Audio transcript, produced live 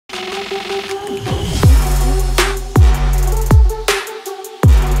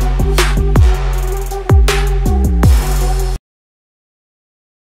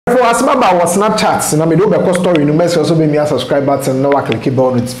Asmaba was Snapchat, and I made over story. No mess also be me a subscribe button. Now I click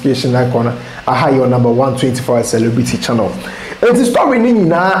bell notification icon. I have your number 124 celebrity channel. It is story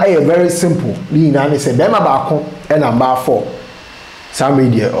now very simple. Nina is a bema back and a bar 4. Some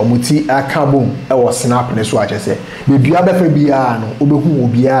media or muti a carbon or snap in the swatch. I say, maybe I better be an Ubehu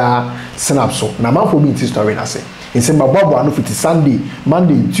be a snap so. Now, man for me to story. I say, in Samba Bobo, I know it is Sunday,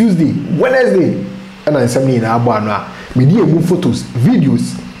 Monday, Tuesday, Wednesday, and I say me in Abana. Media move photos,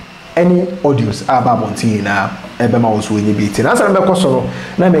 videos. Any audios about wanting na ebema also any beating. As I remember, so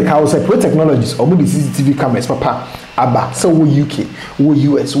na make house pro technologies or maybe CCTV cameras papa aba so wo UK wo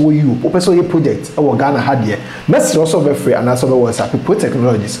US wo EU opeso ye project e wo Ghana had here message also be free and also be WhatsApp pro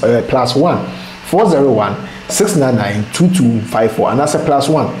technologies +1 401 699 2254 and that's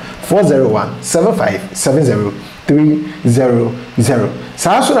 +1 401 7570 300. So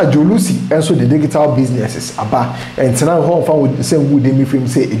na Jolusi and so the digital businesses aba and tena ho fa with same wood me film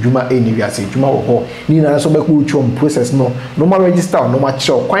say ejuma eni wi ase ejuma wo ho ni na so be ko twom process no normal register no ma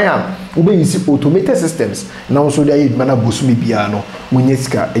check kwan am we be use automated systems now so dey ejuma na bosumi bia no munye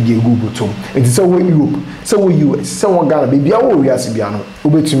sika e dey go botom it is so we Europe so we US so we Ghana bia wo wi ase bia no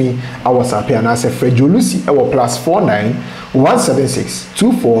obetumi a WhatsApp ya na say Fred Jolusi e wo +49 176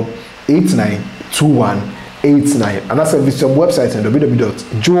 24 89 21 89 and that's a visit website on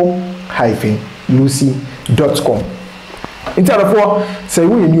www.gho-lucy.com. In terms of say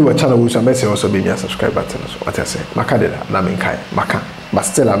we new channel we should message also be a subscribe button so what I say makadela na menkai maka but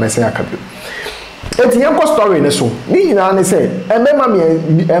still a message akabi eti yanko story ne so ni na ne say emema me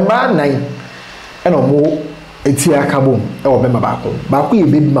ema 9 e no mo eti akabom e wo bema baako ye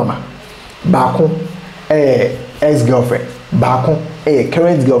baby mama baako ex girlfriend baako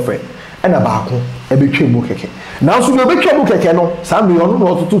current girlfriend and a baako e betwe mu keke now so be betwe mu keke no some be on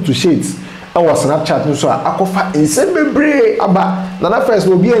no to shades e was Snapchat no so akofa ensem bebre aba na first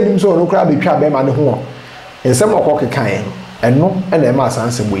no be anim so no kra betwa be ma ne ho ensem okokeka en eno na e ma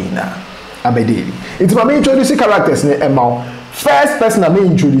sanse boyina abedeli it ma me introduce characters ne e ma first person I me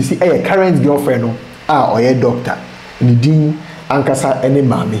introduce e current girlfriend no oye doctor ni din ankasa ene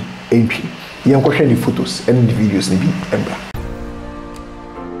mami entwi yen ko hwe ni photos and the videos ni bi embra.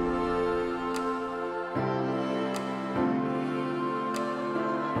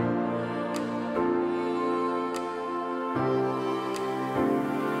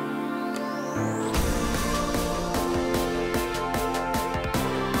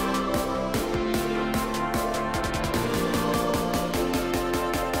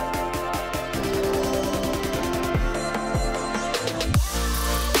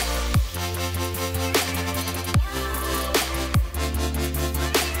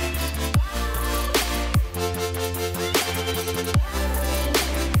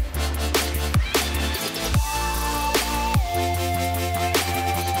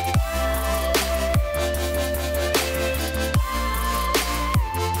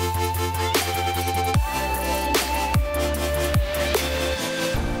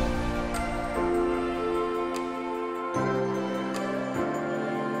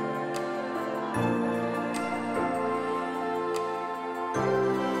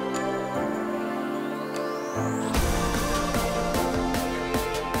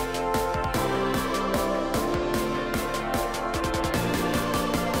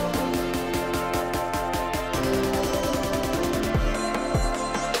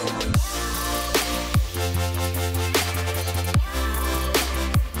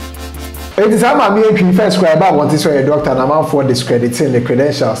 It is how me first square about want to say a doctor and I'm for discrediting the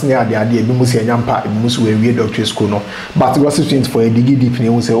credentials near the idea we must nyampa we must we doctor school no but it was students for a degree deep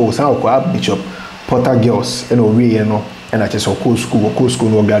we say oh some of Bishop Potter girls and we no and I just school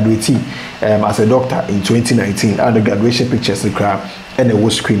no graduate as a doctor in 2019 and the graduation pictures the crowd and the whole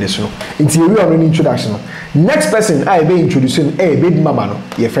screen is no until we are in introduction next person I be introducing baby mama no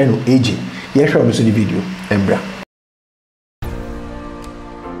your friend AJ you share also the video embra.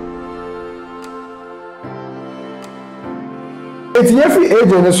 It's every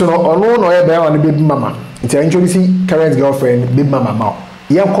age and so on no no baby mama. It's introducing current girlfriend, baby mama now.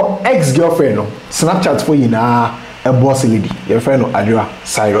 Yanko ex girlfriend no Snapchat for you na a boss lady. Your friend no Adra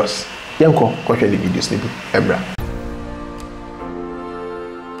Cyrus. Yanko watch the videos nibi ebra.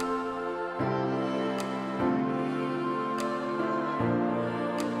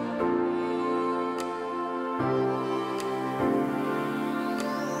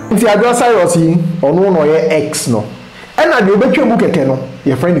 It's Adra Cyrus yi ono no ye ex no. And I do bet you book a no,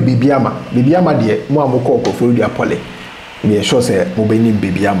 your friend Bibiama de Muamoko for the Apollo. me sure say mo be nim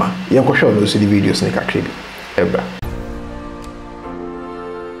baby ama yen ko hwe no so the videos ne kakra bi ebra.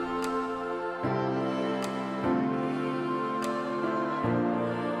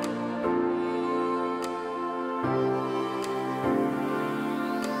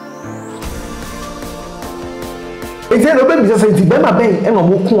 Eze no be bisa say bema ben e no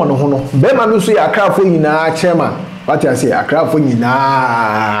mo ko no ho no bema no so ya akrafo nyina chairman what you say akrafo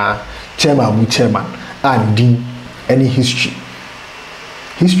nyina chairman mu chairman and any history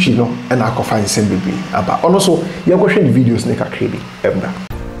no and akofa nsem bebre aba ono so ye ko hwe the videos ne kakra bi ebra.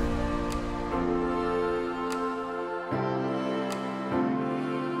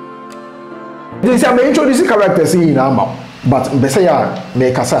 This I may introduce characters in now but mbese ya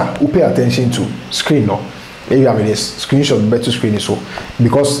me kasa who pay attention to screen no. Maybe I mean this screenshot better screen so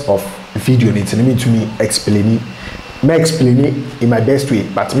because of video need to me explain it in my best way,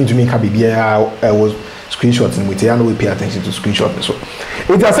 but me to me can be I was screenshots with you know we pay attention to screenshot so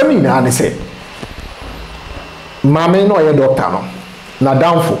it has me na say mama no your doctor no na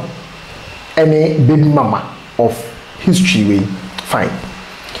downfall any baby mama of history way fine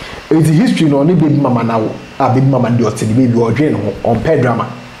it is history no any baby mama now a baby mama do the baby or drain on pay drama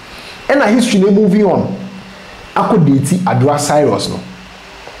and a history they moving on. Ako date Adwa Cyrus no.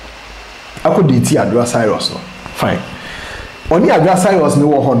 Fine. Oni Adwa Cyrus no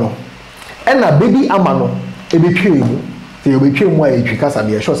wo ho no. E na baby ama no e betwe mu. Te e betwe mu a e twika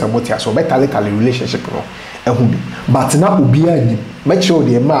me sure say motia so better relationship no. E hu bi. But na obi ani make sure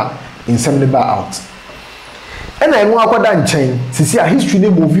the ma insem ne ba out. E na enu akwada nchen sisi a history ne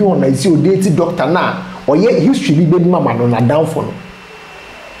movie on na isi o date doctor na oye history bi baby mama no na down for no.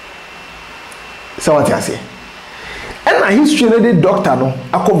 So what you say? And a history the doctor no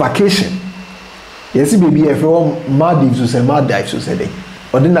ako vacation. Yes, baby, if you Maldives to say Maldives to say day.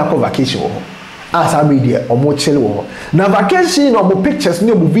 Or then ako vacation wo. As I media or more chill wo. Na vacation or more pictures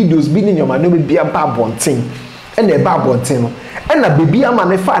no videos be in your man no be a bad one thing. And a bad one thing. And a baby a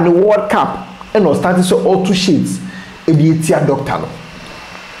man fa the World Cup and no starting so all two shades. E be tia doctor no.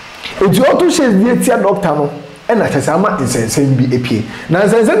 E do all two shades be tia doctor no. And I say ama insensem bi epie. Na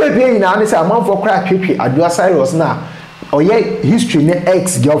insensem epie na ani say amam for cry twetwe Adwa Cyrus na oye history ne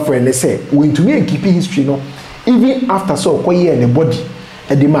ex girlfriend ne say we to me keep history no even after so koye ne body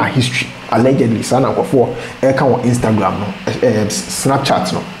e dey ma history allegedly sana kwafo e kan on Instagram no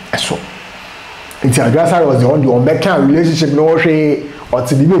Snapchat no eso it's Adwa Cyrus the on back relationship no hwe or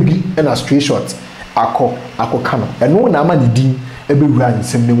to the baby and a straight shot akọ kano e no na ama the din e be wura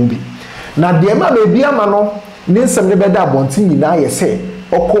nsem ne mu bi na de ma baby ama no ne nsem ne beda abontin nyina ye say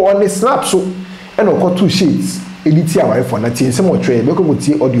okọ ne snap so e no okọ two sheets edit aware for na tie nsem otwe be ko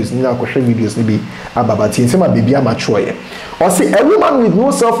tie audios ni na akọhwe videos ni bi ababa tie nsem a baby ama choye or say a woman with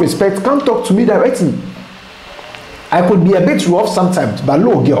no self respect can't talk to me directly. I could be a bit rough sometimes, but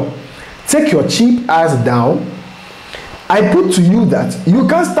look girl, take your cheap ass down. I put to you that you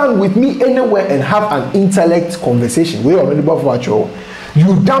can't stand with me anywhere and have an intellect conversation. We already above what you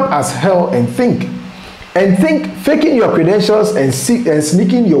dumb as hell and think faking your credentials and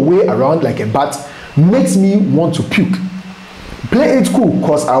sneaking your way around like a bat makes me want to puke. Play it cool,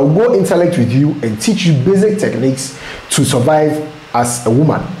 cause I'll go intellect with you and teach you basic techniques to survive as a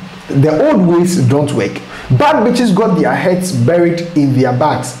woman. The old ways don't work. Bad bitches got their heads buried in their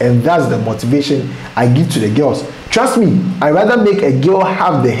bags, and that's the motivation I give to the girls. Trust me, I'd rather make a girl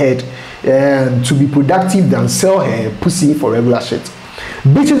have the head to be productive than sell her pussy for regular shit.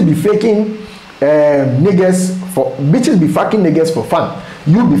 Bitches be fucking niggas for fun.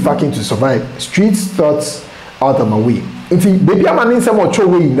 You be fucking to survive. Streets thoughts out of my way. If baby I'm an insane or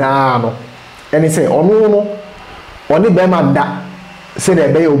way no, and he say oh no only bema that say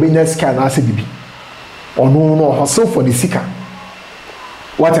the bay obedience can answer baby. Oh no hustle for the sicker.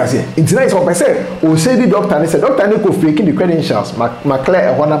 What I say? It's nice what I say. O say the doctor and say doctor ne go faking the credentials. Ma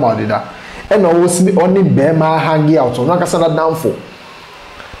clear e one about that. And only bema hanging out. So no kasa na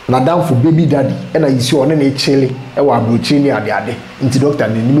down for baby daddy. And I see on ne chele e wa brochi ni ade. Inti doctor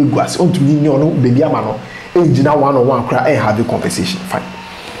ne ni guas. On to me no baby ama no. Ejina one-on-one cry and have a conversation. Fine.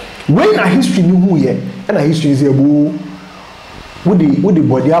 When a history knew who ye and a history is a boo with the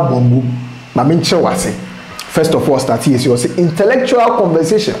body up bomb. Maminche was say. First of all, start here. So say intellectual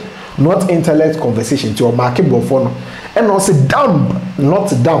conversation, not intellect conversation. To a market phone. And also dump,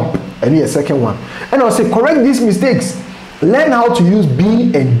 not dump. And here second one. And also correct these mistakes. Learn how to use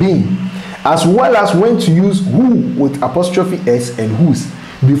be and being, as well as when to use who with apostrophe s and whose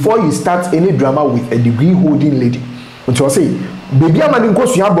before you start any drama with a degree holding lady. Which was say, baby I'm go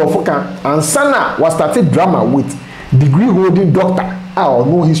to Bofoka and Sana was started drama with degree holding doctor. Or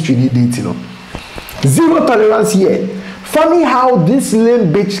no history need dating. Zero tolerance here. Funny how this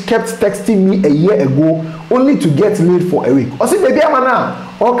lame bitch kept texting me a year ago only to get laid for a week. Or say baby I'm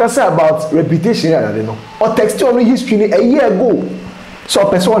now all can say about reputation I don't know. Or text only history a year ago. So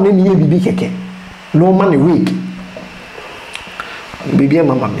person in here bibi keke. No money week. Baby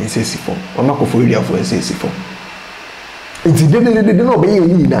mama me say for. Mama ko for real for say for. It's they no be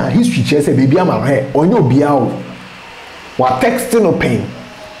any na history che say baby mama he onyo bia o. Wa texting no pain.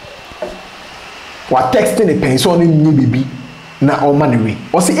 What texting a pen so only baby na or money way.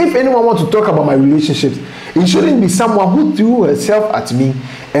 Or see if anyone want to talk about my relationships, it shouldn't be someone who threw herself at me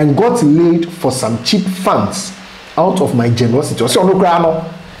and got laid for some cheap funds out of my generosity. Or see no cry no.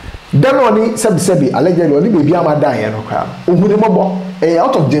 Then only sebi allegedly only baby ama die no cry. Ohune mobo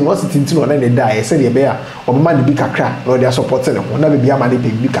out of generosity until no they die. Say the be a or man be kakra no they are supporting no. Na baby ama dey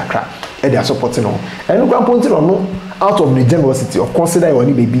be kakra e they are supporting no. And no grandpa until no out of the generosity of consider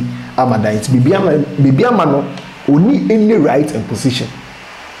only baby ama die. Baby ama no only any right and position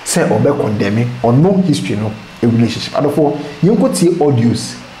say obe condemn or no history no a relationship. And therefore you go see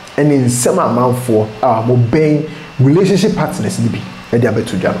audios and in some amount for mo ben relationship partners be e dey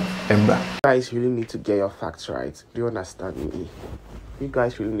abeto jam embra. You guys really need to get your facts right. Do you understand me? You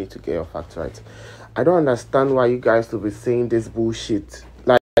guys really need to get your facts right. I don't understand why you guys will be saying this bullshit.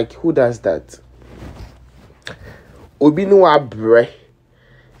 Like who does that? Obi no abre.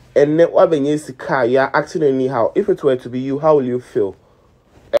 And then what when you see car, you're acting anyhow. If it were to be you, how will you feel?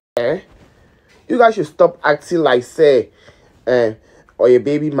 You guys should stop acting like say, or your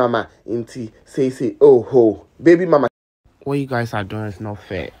baby mama into say, oh ho, baby mama. What you guys are doing is not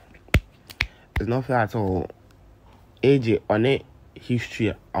fair. It's not fair at all. AJ on it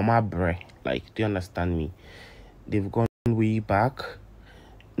history, I'm a bre. Like, do you understand me? They've gone way back.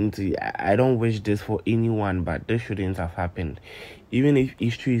 I don't wish this for anyone, but this shouldn't have happened. Even if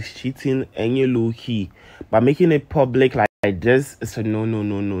history is cheating and you're low key, but making it public like this is a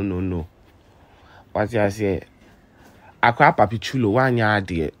no. What I say, I crap papi chulo 1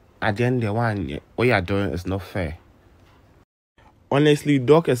 year at the end of 1 year. What you're doing is not fair. Honestly,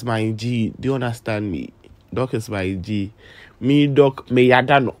 Doc is my G. Do you understand me? Doc is my G. Me, Doc, me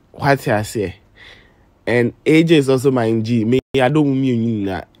yadano. What I say. And AJ is also my G. Me, I don't mean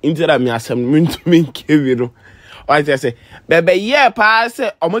that. Instead of me, I am to me, Kevin. What I say, baby, yeah, pass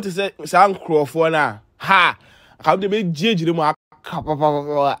it. I'm going to say, Sam Crawford now. Ha! How they make judge them? I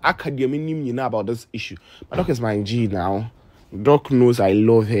can't get me know about this issue. But Doc is my G now. Doc knows I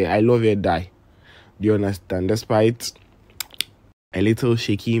love her. I love her, die. Do you understand? Despite a little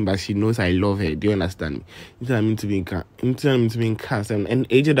shaky, but she knows I love her. Do you understand me? You tell me to be in cast, and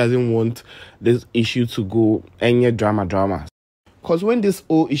AJ doesn't want this issue to go any drama. Because when this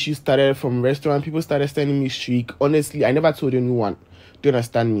whole issue started from restaurant, people started sending me streak. Honestly, I never told anyone. Do you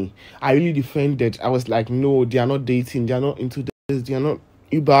understand me? I really defended. I was like, no, they are not dating. They are not into this. They are not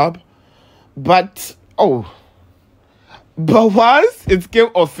Ubab. But once it came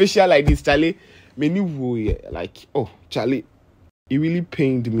official like this, Charlie, many like, oh, Charlie. It really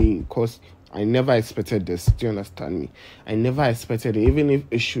pained me because I never expected this. Do you understand me? I never expected it. Even if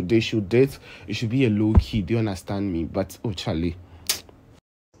they should date, it should be a low key. Do you understand me? But oh, Charlie,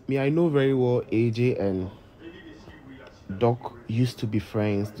 me, I know very well AJ and Doc used to be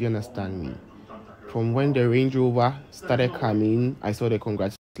friends. Do you understand me? From when the Range Rover started coming, I saw the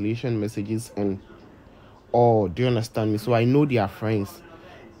congratulation messages and do you understand me? So I know they are friends.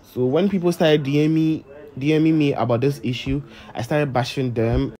 So when people started DMing me about this issue, I started bashing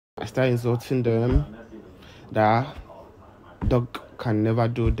them. I started insulting them. That Doc can never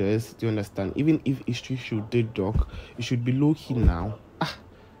do this. Do you understand? Even if history should date Doc, it should be low key now.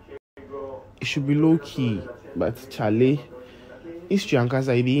 It should be low key. But Charlie, history and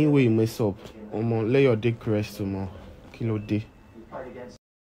Casa, it be where you mess up. Let your dick rest tomorrow. Kilo day.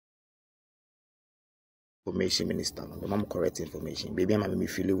 Information minister, the mom correct information. Baby, I'm me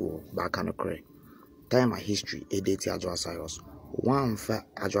feel it back on the correct. Time my history, a date Adjoa Cyrus. One for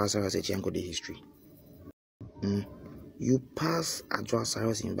Adjoa Cyrus a chanko the history. You pass Adjoa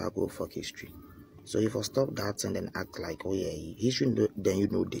Cyrus in back go fuck history. So if I stop that and then act like, oh yeah, history, then you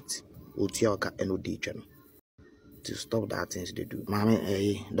know date. Utioka and no date. To stop that things they do.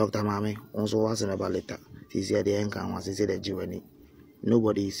 Mommy, Dr. Mommy, also was about later. She said the income was the journey.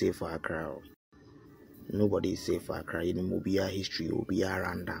 Nobody is safe for a crowd. Nobody is safe for a crowd. You know, be a history will be a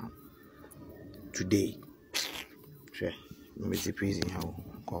rundown. Today, sure, I'm busy praising how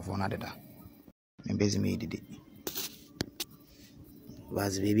call for another. I'm busy made it.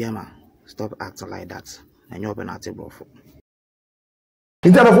 But baby, stop acting like that. And you're not able for.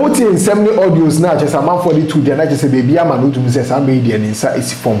 Instead of what in 70 audios now, just a man 42, then I just say, baby, I'm a no to say, I'm made and inside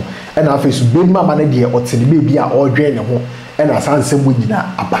is form. And I face baby, mamma, dear, or the baby, or drain a home, and I sound some women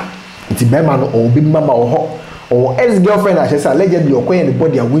abba. It's a man or baby mamma or ex girlfriend, I just allegedly or quay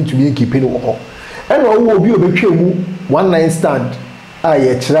anybody are going to be keeping or and all will be a one night stand.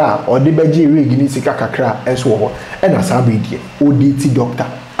 I tra or the Beji Reggae Kakra and so on. And as I be dear, ODT doctor,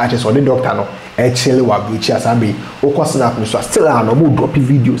 I just saw the doctor no. Actually, what which as I be, or course up me so still are no more dropping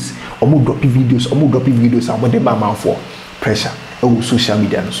videos, or more dropping videos, and what the mama for pressure. Oh, social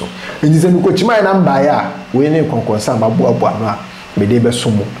media and so. And this is a coach my number. When you can concern my boy, me dey be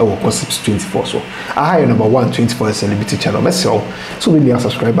sumo e concept 24 so I have number 124 celebrity channel myself so when you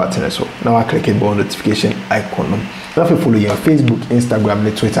subscribe button so now I click the notification icon now if you follow your Facebook Instagram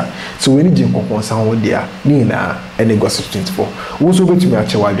and Twitter so when you concern one there ni na any gossip 24 also go to me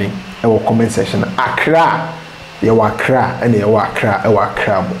ache wadwen e comment section Accra and you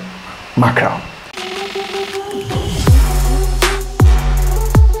Accra mo Macra